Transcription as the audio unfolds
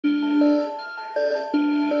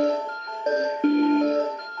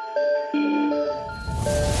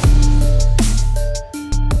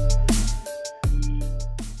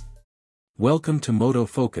Welcome to Moto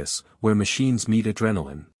Focus, where machines meet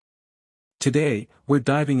adrenaline. Today, we're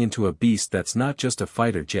diving into a beast that's not just a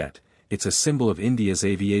fighter jet, it's a symbol of India's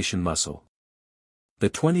aviation muscle. The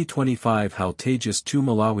 2025 HAL Tejas Mk2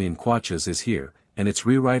 Malawian Quachas is here, and it's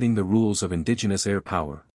rewriting the rules of indigenous air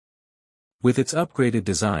power. With its upgraded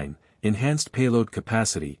design, enhanced payload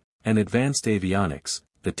capacity, and advanced avionics,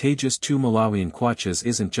 the Tejas Mk2 Malawian Quachas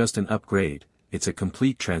isn't just an upgrade, it's a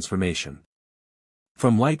complete transformation.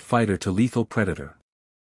 From light fighter to lethal predator.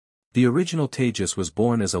 The original Tejas was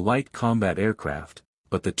born as a light combat aircraft,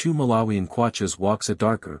 but the Mk2 Malawian Quachas walks a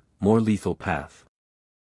darker, more lethal path.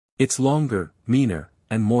 It's longer, meaner,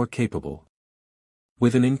 and more capable.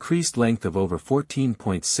 With an increased length of over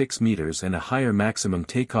 14.6 meters and a higher maximum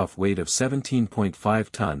takeoff weight of 17.5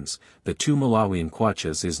 tons, the Mk2 Malawian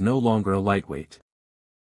Quachas is no longer a lightweight.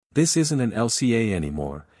 This isn't an LCA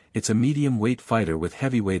anymore, it's a medium-weight fighter with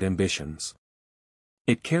heavyweight ambitions.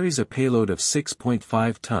 It carries a payload of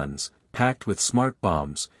 6.5 tons, packed with smart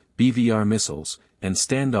bombs, BVR missiles, and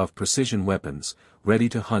standoff precision weapons, ready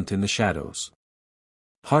to hunt in the shadows.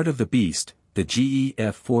 Heart of the beast, the GE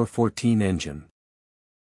F414 engine.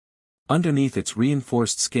 Underneath its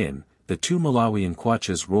reinforced skin, the Mk2 Malawian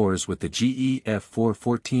Quachas roars with the GE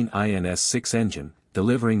F414 INS-6 engine,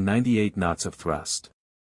 delivering 98 knots of thrust.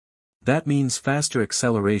 That means faster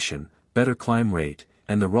acceleration, better climb rate,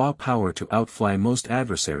 and the raw power to outfly most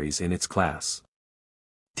adversaries in its class.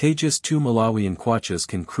 Tejas Mk2 Malawian Quachas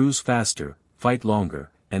can cruise faster, fight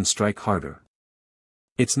longer, and strike harder.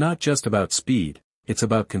 It's not just about speed, it's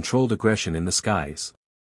about controlled aggression in the skies.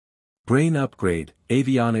 Brain upgrade,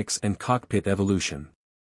 avionics and cockpit evolution.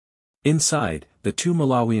 Inside, the Mk2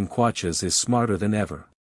 Malawian Quachas is smarter than ever.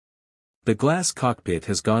 The glass cockpit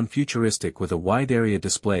has gone futuristic with a wide-area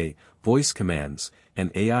display, voice commands,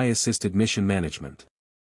 and AI-assisted mission management.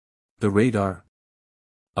 The radar?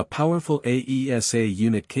 A powerful AESA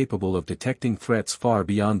unit capable of detecting threats far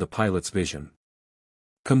beyond the pilot's vision.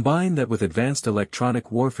 Combine that with advanced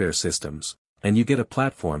electronic warfare systems, and you get a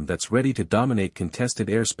platform that's ready to dominate contested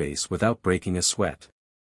airspace without breaking a sweat.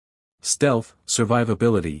 Stealth,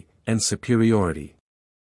 survivability, and superiority.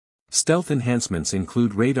 Stealth enhancements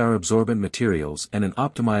include radar-absorbent materials and an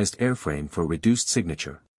optimized airframe for reduced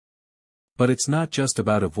signature. But it's not just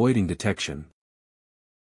about avoiding detection.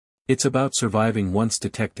 It's about surviving once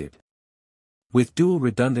detected. With dual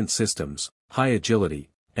redundant systems, high agility,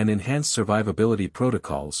 and enhanced survivability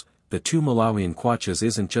protocols, the Mk2 Malawian Quachas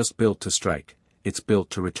isn't just built to strike, it's built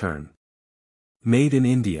to return. Made in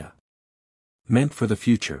India. Meant for the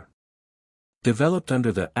future. Developed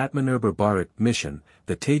under the Atmanirbhar Bharat mission,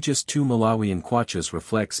 the Tejas Mk2 Malawian Quachas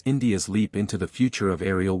reflects India's leap into the future of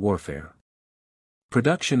aerial warfare.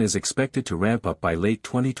 Production is expected to ramp up by late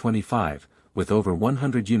 2025, with over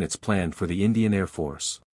 100 units planned for the Indian Air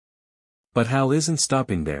Force. But HAL isn't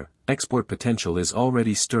stopping there, export potential is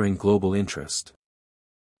already stirring global interest.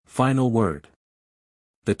 Final word.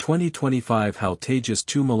 The 2025 HAL Tejas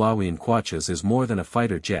Mk2 Malawian Quachas is more than a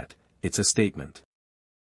fighter jet, it's a statement.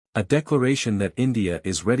 A declaration that India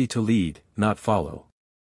is ready to lead, not follow.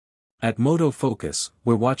 At Moto Focus,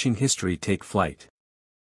 we're watching history take flight.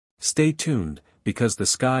 Stay tuned, because the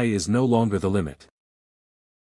sky is no longer the limit.